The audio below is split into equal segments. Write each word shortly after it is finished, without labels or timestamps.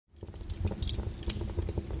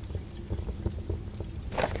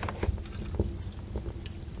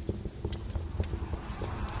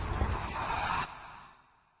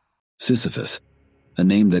Sisyphus, a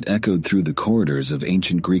name that echoed through the corridors of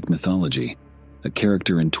ancient Greek mythology, a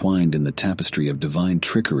character entwined in the tapestry of divine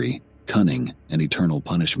trickery, cunning, and eternal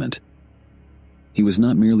punishment. He was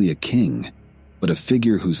not merely a king, but a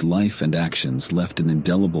figure whose life and actions left an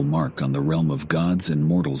indelible mark on the realm of gods and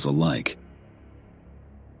mortals alike.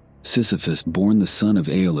 Sisyphus, born the son of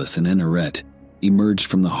Aeolus and Enarete, emerged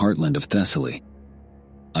from the heartland of Thessaly.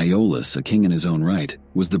 Aeolus, a king in his own right,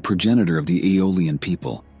 was the progenitor of the Aeolian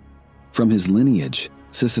people. From his lineage,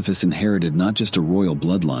 Sisyphus inherited not just a royal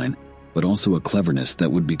bloodline, but also a cleverness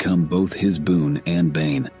that would become both his boon and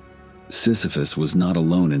bane. Sisyphus was not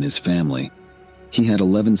alone in his family. He had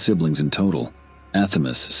 11 siblings in total: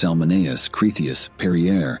 Athamas, Salmoneus, Cretheus,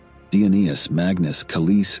 Periaire, Dioneus, Magnus,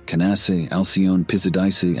 Callice, Canace, Alcyone,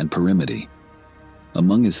 Pisidice, and Perimede.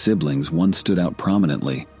 Among his siblings, one stood out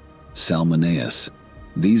prominently: Salmoneus.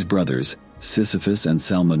 These brothers, Sisyphus and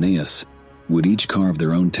Salmoneus, would each carve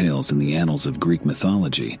their own tales in the annals of Greek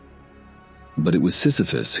mythology. But it was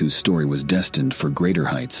Sisyphus whose story was destined for greater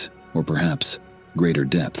heights, or perhaps greater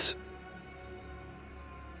depths.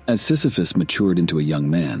 As Sisyphus matured into a young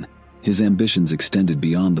man, his ambitions extended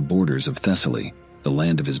beyond the borders of Thessaly, the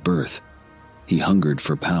land of his birth. He hungered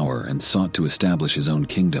for power and sought to establish his own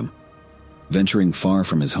kingdom. Venturing far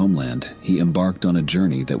from his homeland, he embarked on a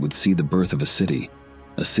journey that would see the birth of a city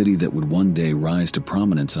that would one day rise to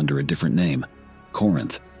prominence under a different name: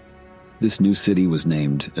 Corinth. This new city was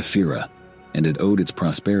named Ephyra, and it owed its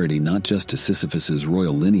prosperity not just to Sisyphus's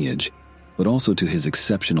royal lineage, but also to his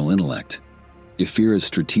exceptional intellect. Ephyra's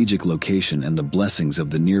strategic location and the blessings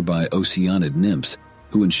of the nearby Oceanid nymphs,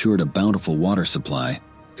 who ensured a bountiful water supply,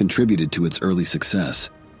 contributed to its early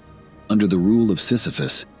success. Under the rule of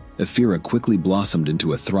Sisyphus, Ephyra quickly blossomed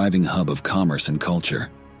into a thriving hub of commerce and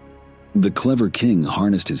culture. The clever king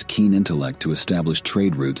harnessed his keen intellect to establish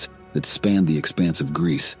trade routes that spanned the expanse of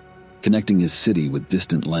Greece, connecting his city with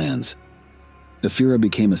distant lands. Ephyra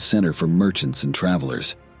became a center for merchants and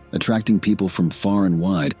travelers, attracting people from far and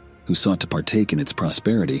wide who sought to partake in its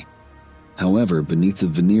prosperity. However, beneath the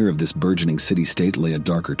veneer of this burgeoning city-state lay a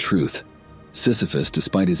darker truth. Sisyphus,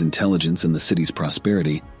 despite his intelligence and the city's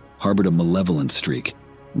prosperity, harbored a malevolent streak.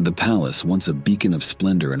 The palace, once a beacon of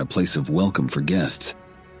splendor and a place of welcome for guests,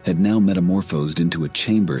 had now metamorphosed into a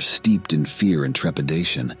chamber steeped in fear and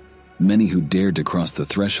trepidation. Many who dared to cross the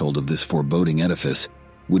threshold of this foreboding edifice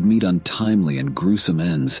would meet untimely and gruesome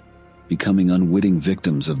ends, becoming unwitting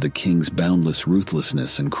victims of the king's boundless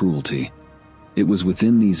ruthlessness and cruelty. It was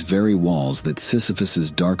within these very walls that Sisyphus's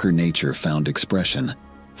darker nature found expression,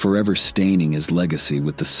 forever staining his legacy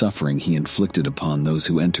with the suffering he inflicted upon those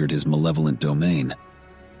who entered his malevolent domain.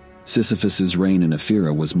 Sisyphus's reign in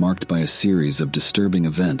Ephyra was marked by a series of disturbing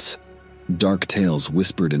events, dark tales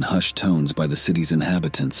whispered in hushed tones by the city's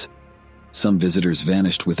inhabitants. Some visitors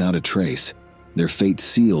vanished without a trace, their fate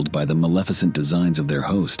sealed by the maleficent designs of their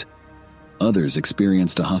host. Others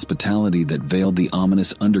experienced a hospitality that veiled the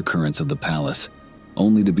ominous undercurrents of the palace,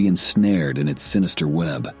 only to be ensnared in its sinister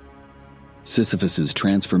web. Sisyphus's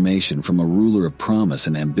transformation from a ruler of promise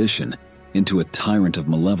and ambition into a tyrant of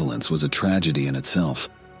malevolence was a tragedy in itself.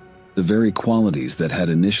 The very qualities that had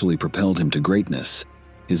initially propelled him to greatness,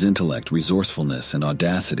 his intellect, resourcefulness, and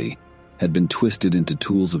audacity, had been twisted into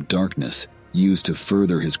tools of darkness used to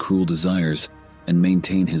further his cruel desires and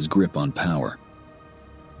maintain his grip on power.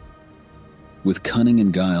 With cunning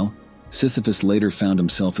and guile, Sisyphus later found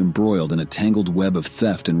himself embroiled in a tangled web of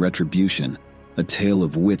theft and retribution, a tale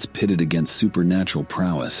of wits pitted against supernatural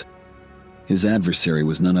prowess. His adversary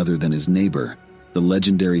was none other than his neighbor, the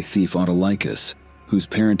legendary thief Autolycus, whose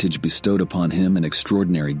parentage bestowed upon him an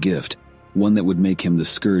extraordinary gift, one that would make him the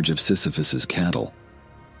scourge of Sisyphus's cattle.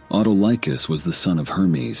 Autolycus was the son of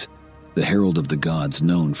Hermes, the herald of the gods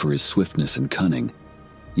known for his swiftness and cunning.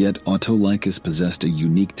 Yet Autolycus possessed a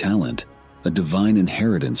unique talent, a divine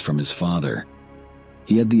inheritance from his father.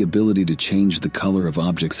 He had the ability to change the color of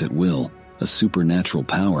objects at will, a supernatural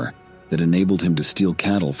power that enabled him to steal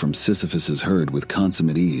cattle from Sisyphus's herd with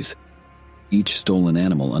consummate ease. Each stolen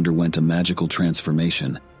animal underwent a magical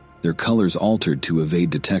transformation, their colors altered to evade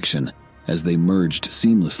detection as they merged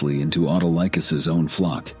seamlessly into Autolycus's own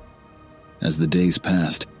flock. As the days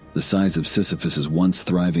passed, the size of Sisyphus's once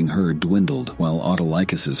thriving herd dwindled while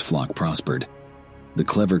Autolycus's flock prospered. The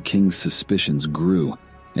clever king's suspicions grew,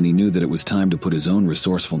 and he knew that it was time to put his own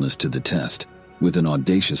resourcefulness to the test. With an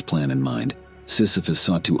audacious plan in mind, Sisyphus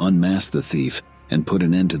sought to unmask the thief and put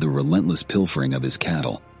an end to the relentless pilfering of his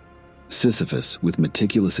cattle. Sisyphus, with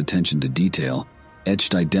meticulous attention to detail,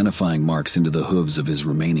 etched identifying marks into the hooves of his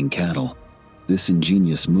remaining cattle. This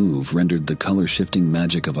ingenious move rendered the color-shifting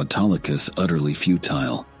magic of Autolycus utterly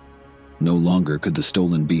futile. No longer could the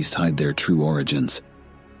stolen beast hide their true origins.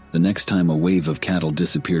 The next time a wave of cattle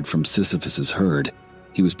disappeared from Sisyphus's herd,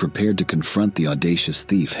 he was prepared to confront the audacious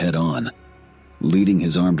thief head-on. Leading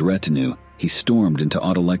his armed retinue, he stormed into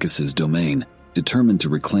Autolycus's domain, determined to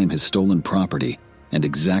reclaim his stolen property and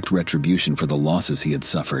exact retribution for the losses he had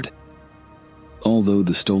suffered. Although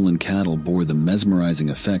the stolen cattle bore the mesmerizing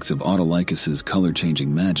effects of Autolycus's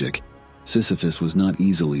color-changing magic, Sisyphus was not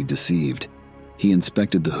easily deceived. He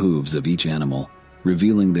inspected the hooves of each animal,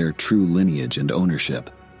 revealing their true lineage and ownership.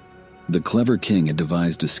 The clever king had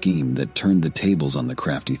devised a scheme that turned the tables on the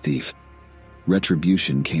crafty thief.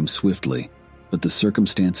 Retribution came swiftly, but the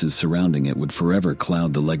circumstances surrounding it would forever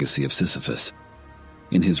cloud the legacy of Sisyphus.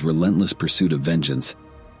 In his relentless pursuit of vengeance,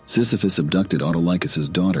 Sisyphus abducted Autolycus's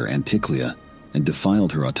daughter Anticlea and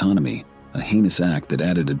defiled her autonomy, a heinous act that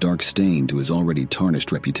added a dark stain to his already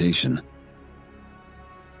tarnished reputation.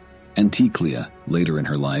 Anticlea, later in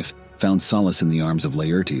her life, found solace in the arms of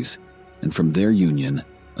Laertes, and from their union,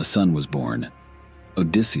 a son was born,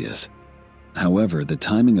 Odysseus. However, the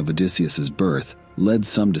timing of Odysseus's birth led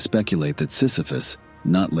some to speculate that Sisyphus,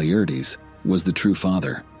 not Laertes, was the true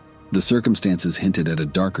father. The circumstances hinted at a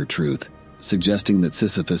darker truth, suggesting that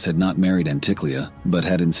Sisyphus had not married Anticlea, but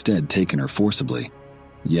had instead taken her forcibly.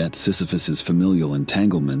 Yet Sisyphus's familial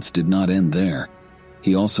entanglements did not end there.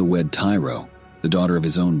 He also wed Tyro, the daughter of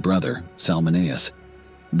his own brother, Salmoneus.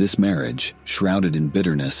 This marriage, shrouded in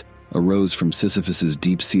bitterness, arose from Sisyphus's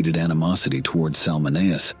deep-seated animosity towards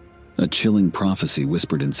Salmoneus. A chilling prophecy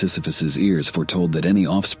whispered in Sisyphus's ears foretold that any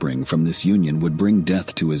offspring from this union would bring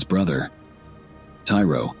death to his brother.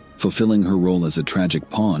 Tyro, fulfilling her role as a tragic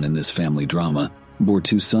pawn in this family drama, bore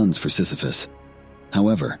 2 sons for Sisyphus.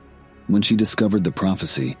 However, when she discovered the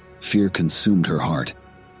prophecy, fear consumed her heart.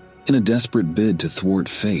 In a desperate bid to thwart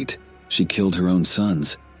fate, she killed her own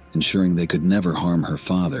sons, ensuring they could never harm her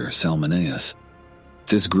father, Salmoneus.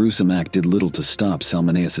 This gruesome act did little to stop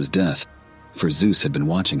Salmoneus's death, for Zeus had been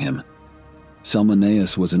watching him.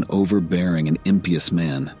 Salmoneus was an overbearing and impious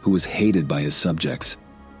man who was hated by his subjects.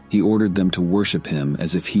 He ordered them to worship him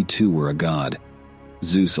as if he too were a god.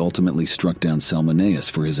 Zeus ultimately struck down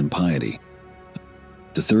Salmoneus for his impiety.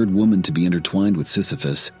 The third woman to be intertwined with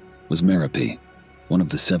Sisyphus was Merope, one of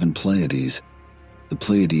the 7 Pleiades. The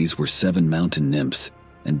Pleiades were 7 mountain nymphs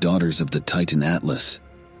and daughters of the Titan Atlas.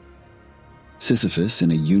 Sisyphus,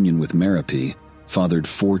 in a union with Merope, fathered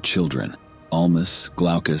 4 children: Almus,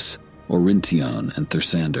 Glaucus, Orintion, and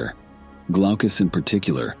Thersander. Glaucus in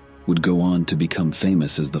particular would go on to become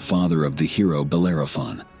famous as the father of the hero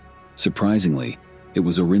Bellerophon. Surprisingly, it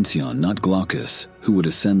was Orintion, not Glaucus, who would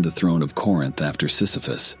ascend the throne of Corinth after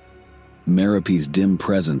Sisyphus. Merope's dim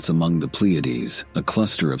presence among the Pleiades, a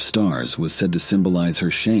cluster of stars, was said to symbolize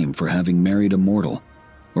her shame for having married a mortal,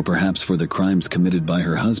 or perhaps for the crimes committed by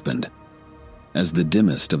her husband. As the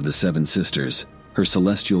dimmest of the 7 sisters, her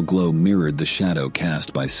celestial glow mirrored the shadow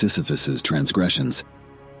cast by Sisyphus's transgressions.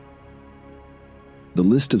 The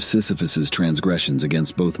list of Sisyphus's transgressions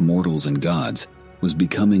against both mortals and gods was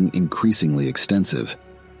becoming increasingly extensive,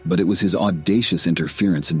 but it was his audacious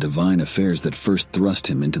interference in divine affairs that first thrust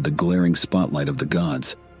him into the glaring spotlight of the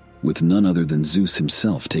gods, with none other than Zeus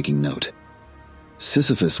himself taking note.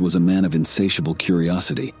 Sisyphus was a man of insatiable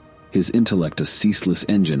curiosity, his intellect a ceaseless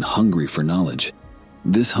engine hungry for knowledge.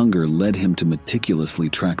 This hunger led him to meticulously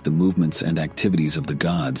track the movements and activities of the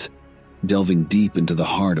gods, delving deep into the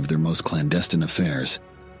heart of their most clandestine affairs.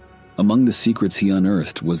 Among the secrets he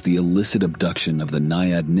unearthed was the illicit abduction of the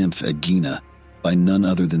naiad nymph Aegina by none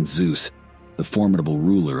other than Zeus, the formidable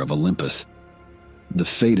ruler of Olympus. The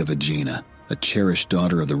fate of Aegina, a cherished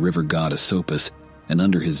daughter of the river god Asopus, and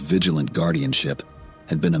under his vigilant guardianship,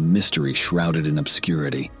 had been a mystery shrouded in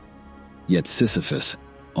obscurity. Yet Sisyphus,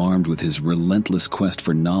 armed with his relentless quest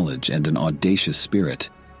for knowledge and an audacious spirit,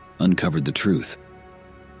 uncovered the truth.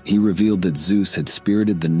 He revealed that Zeus had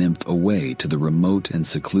spirited the nymph away to the remote and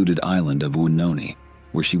secluded island of Oenone,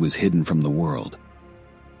 where she was hidden from the world.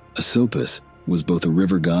 Asopus was both a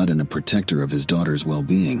river god and a protector of his daughter's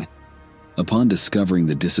well-being. Upon discovering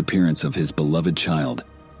the disappearance of his beloved child,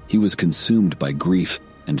 he was consumed by grief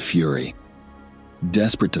and fury.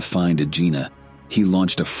 Desperate to find Aegina, he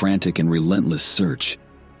launched a frantic and relentless search,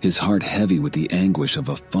 his heart heavy with the anguish of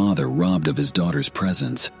a father robbed of his daughter's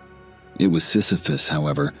presence. It was Sisyphus,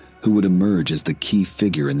 however, who would emerge as the key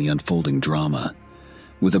figure in the unfolding drama.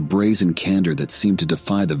 With a brazen candor that seemed to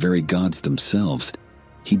defy the very gods themselves,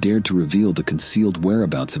 he dared to reveal the concealed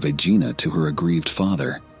whereabouts of Aegina to her aggrieved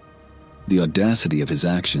father. The audacity of his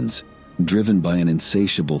actions, driven by an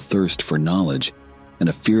insatiable thirst for knowledge and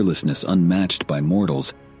a fearlessness unmatched by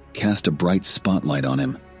mortals, cast a bright spotlight on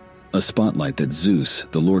him. a spotlight that Zeus,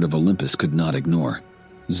 the lord of Olympus, could not ignore.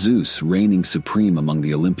 Zeus, reigning supreme among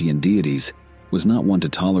the Olympian deities, was not one to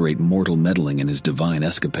tolerate mortal meddling in his divine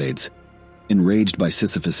escapades. Enraged by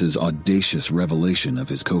Sisyphus's audacious revelation of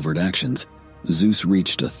his covert actions, Zeus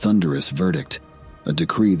reached a thunderous verdict, a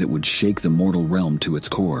decree that would shake the mortal realm to its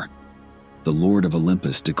core. The Lord of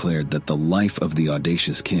Olympus declared that the life of the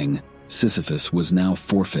audacious king, Sisyphus, was now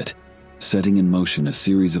forfeit, setting in motion a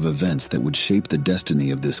series of events that would shape the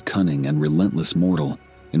destiny of this cunning and relentless mortal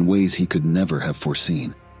in ways he could never have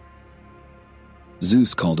foreseen.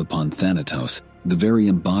 Zeus called upon Thanatos, the very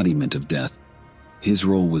embodiment of death. His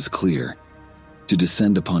role was clear: to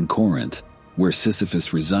descend upon Corinth, where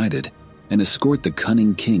Sisyphus resided, and escort the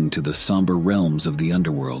cunning king to the somber realms of the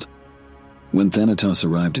underworld. When Thanatos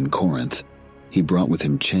arrived in Corinth, he brought with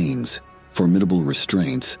him chains, formidable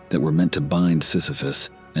restraints that were meant to bind Sisyphus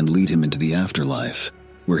and lead him into the afterlife,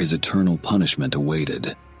 where his eternal punishment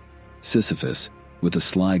awaited. Sisyphus, with a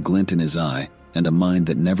sly glint in his eye and a mind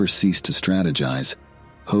that never ceased to strategize,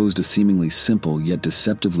 posed a seemingly simple yet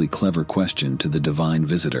deceptively clever question to the divine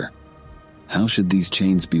visitor. How should these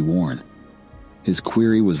chains be worn? His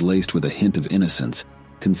query was laced with a hint of innocence,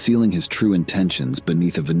 concealing his true intentions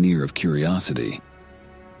beneath a veneer of curiosity.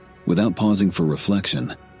 Without pausing for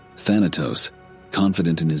reflection, Thanatos,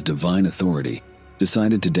 confident in his divine authority,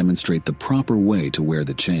 decided to demonstrate the proper way to wear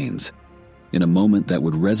the chains. In a moment that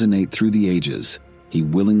would resonate through the ages, he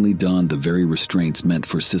willingly donned the very restraints meant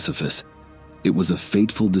for Sisyphus. It was a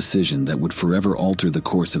fateful decision that would forever alter the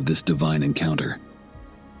course of this divine encounter.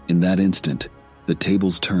 In that instant, the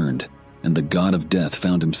tables turned, and the god of death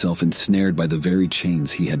found himself ensnared by the very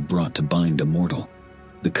chains he had brought to bind a mortal.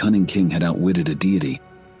 The cunning king had outwitted a deity,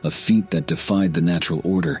 a feat that defied the natural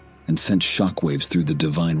order and sent shockwaves through the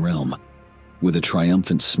divine realm. With a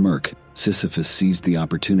triumphant smirk, Sisyphus seized the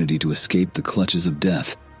opportunity to escape the clutches of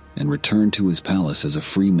death and return to his palace as a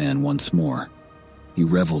free man once more. He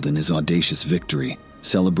reveled in his audacious victory,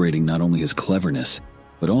 celebrating not only his cleverness,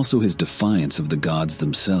 but also his defiance of the gods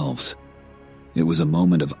themselves. It was a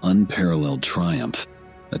moment of unparalleled triumph,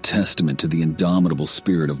 a testament to the indomitable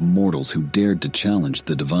spirit of mortals who dared to challenge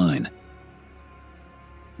the divine.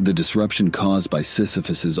 The disruption caused by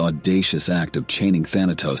Sisyphus's audacious act of chaining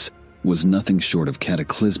Thanatos was nothing short of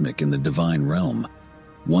cataclysmic in the divine realm.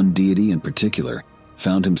 One deity in particular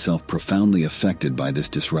found himself profoundly affected by this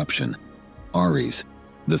disruption: Ares,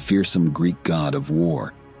 the fearsome Greek god of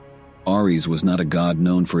war. Ares was not a god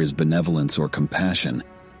known for his benevolence or compassion.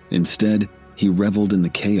 Instead, he reveled in the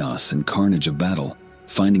chaos and carnage of battle,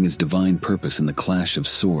 finding his divine purpose in the clash of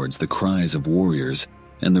swords, the cries of warriors,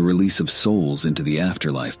 and the release of souls into the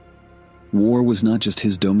afterlife. War was not just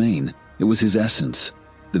his domain, it was his essence,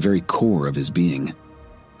 the very core of his being.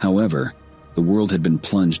 However, the world had been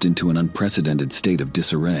plunged into an unprecedented state of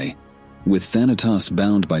disarray. With Thanatos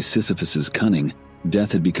bound by Sisyphus's cunning,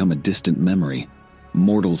 death had become a distant memory.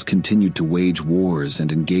 Mortals continued to wage wars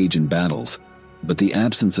and engage in battles, but the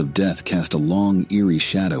absence of death cast a long, eerie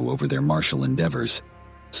shadow over their martial endeavors.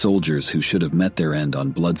 Soldiers who should have met their end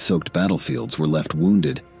on blood-soaked battlefields were left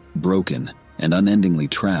wounded, broken, and unendingly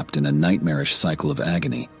trapped in a nightmarish cycle of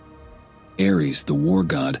agony. Ares, the war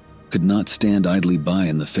god, could not stand idly by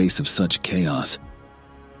in the face of such chaos.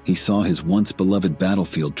 He saw his once beloved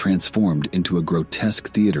battlefield transformed into a grotesque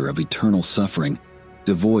theater of eternal suffering,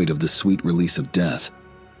 devoid of the sweet release of death.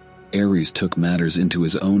 Ares took matters into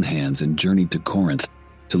his own hands and journeyed to Corinth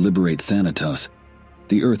to liberate Thanatos.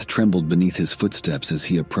 The earth trembled beneath his footsteps as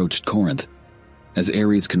he approached Corinth. As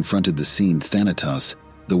Ares confronted the scene, Thanatos,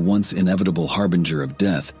 the once inevitable harbinger of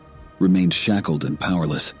death, remained shackled and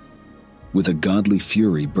powerless. With a godly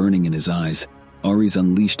fury burning in his eyes, Ares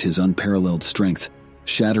unleashed his unparalleled strength,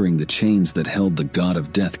 shattering the chains that held the god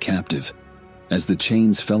of death captive. As the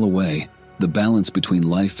chains fell away, the balance between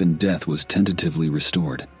life and death was tentatively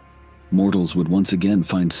restored. Mortals would once again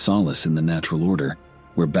find solace in the natural order,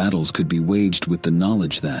 where battles could be waged with the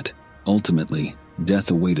knowledge that, ultimately,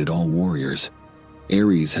 death awaited all warriors.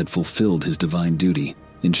 Ares had fulfilled his divine duty,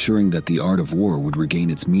 ensuring that the art of war would regain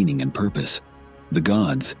its meaning and purpose. The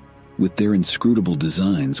gods, with their inscrutable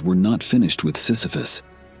designs, were not finished with Sisyphus.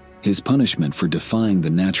 His punishment for defying the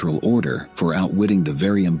natural order, for outwitting the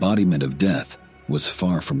very embodiment of death, was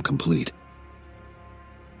far from complete.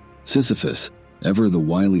 Sisyphus, ever the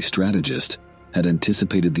wily strategist, had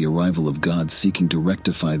anticipated the arrival of gods seeking to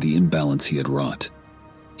rectify the imbalance he had wrought.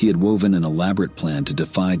 He had woven an elaborate plan to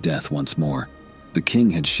defy death once more. The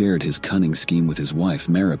king had shared his cunning scheme with his wife,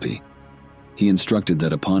 Merope. He instructed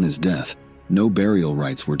that upon his death, no burial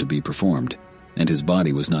rites were to be performed, and his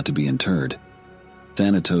body was not to be interred.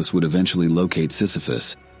 Thanatos would eventually locate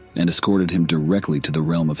Sisyphus, and escorted him directly to the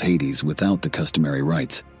realm of Hades without the customary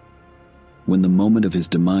rites. When the moment of his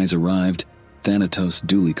demise arrived, Thanatos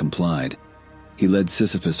duly complied. He led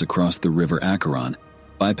Sisyphus across the river Acheron,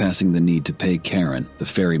 bypassing the need to pay Charon, the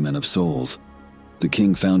ferryman of souls. The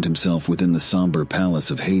king found himself within the somber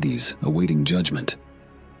palace of Hades, awaiting judgment.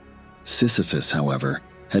 Sisyphus, however,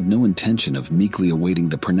 had no intention of meekly awaiting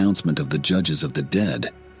the pronouncement of the judges of the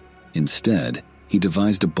dead. Instead, he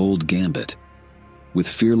devised a bold gambit. With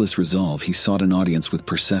fearless resolve, he sought an audience with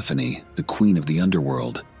Persephone, the queen of the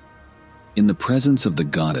underworld. In the presence of the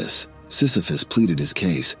goddess, Sisyphus pleaded his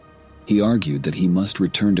case. He argued that he must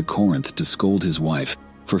return to Corinth to scold his wife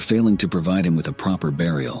for failing to provide him with a proper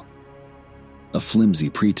burial. A flimsy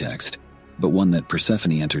pretext, but one that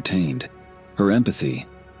Persephone entertained. Her empathy,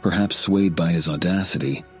 perhaps swayed by his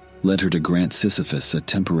audacity, led her to grant Sisyphus a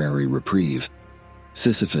temporary reprieve.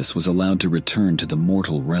 Sisyphus was allowed to return to the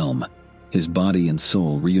mortal realm, his body and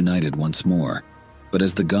soul reunited once more. But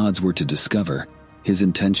as the gods were to discover, his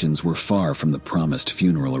intentions were far from the promised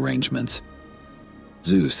funeral arrangements.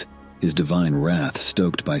 Zeus, his divine wrath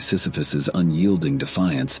stoked by Sisyphus's unyielding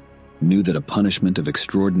defiance, knew that a punishment of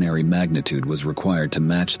extraordinary magnitude was required to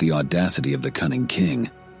match the audacity of the cunning king.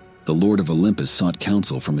 The Lord of Olympus sought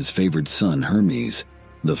counsel from his favored son Hermes,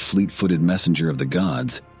 the fleet-footed messenger of the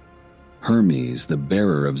gods. Hermes, the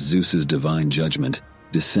bearer of Zeus's divine judgment,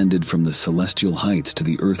 descended from the celestial heights to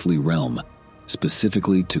the earthly realm,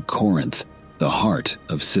 specifically to Corinth, the heart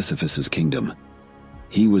of Sisyphus's kingdom.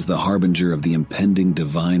 He was the harbinger of the impending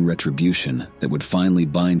divine retribution that would finally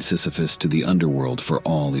bind Sisyphus to the underworld for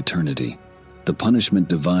all eternity. The punishment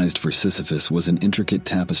devised for Sisyphus was an intricate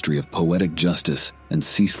tapestry of poetic justice and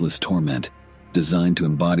ceaseless torment, designed to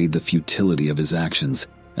embody the futility of his actions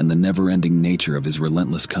and the never-ending nature of his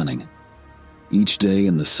relentless cunning. Each day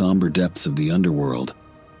in the somber depths of the underworld,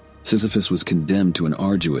 Sisyphus was condemned to an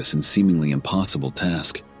arduous and seemingly impossible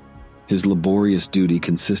task. His laborious duty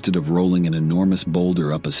consisted of rolling an enormous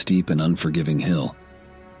boulder up a steep and unforgiving hill.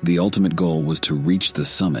 The ultimate goal was to reach the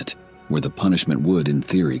summit, where the punishment would, in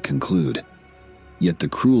theory, conclude. Yet the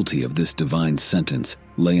cruelty of this divine sentence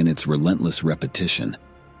lay in its relentless repetition.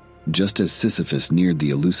 Just as Sisyphus neared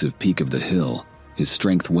the elusive peak of the hill, his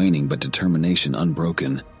strength waning but determination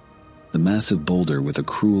unbroken, the massive boulder, with a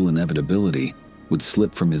cruel inevitability, would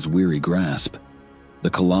slip from his weary grasp. The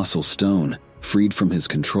colossal stone, freed from his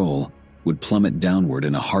control, would plummet downward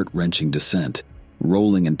in a heart-wrenching descent,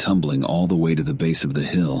 rolling and tumbling all the way to the base of the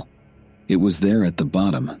hill. It was there at the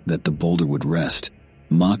bottom that the boulder would rest,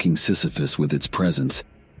 mocking Sisyphus with its presence,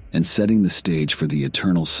 and setting the stage for the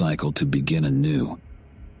eternal cycle to begin anew.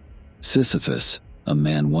 Sisyphus, a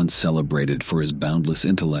man once celebrated for his boundless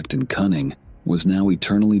intellect and cunning, was now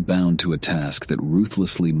eternally bound to a task that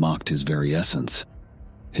ruthlessly mocked his very essence.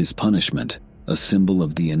 His punishment, a symbol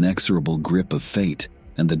of the inexorable grip of fate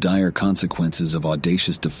and the dire consequences of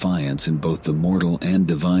audacious defiance in both the mortal and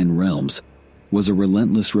divine realms, was a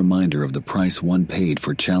relentless reminder of the price one paid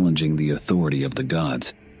for challenging the authority of the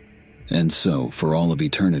gods. And so, for all of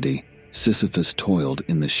eternity, Sisyphus toiled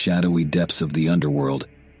in the shadowy depths of the underworld,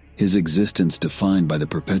 his existence defined by the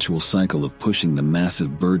perpetual cycle of pushing the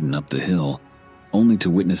massive burden up the hill, only to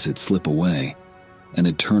witness it slip away, an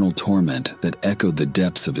eternal torment that echoed the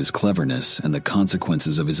depths of his cleverness and the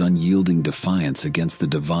consequences of his unyielding defiance against the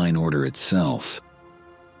divine order itself.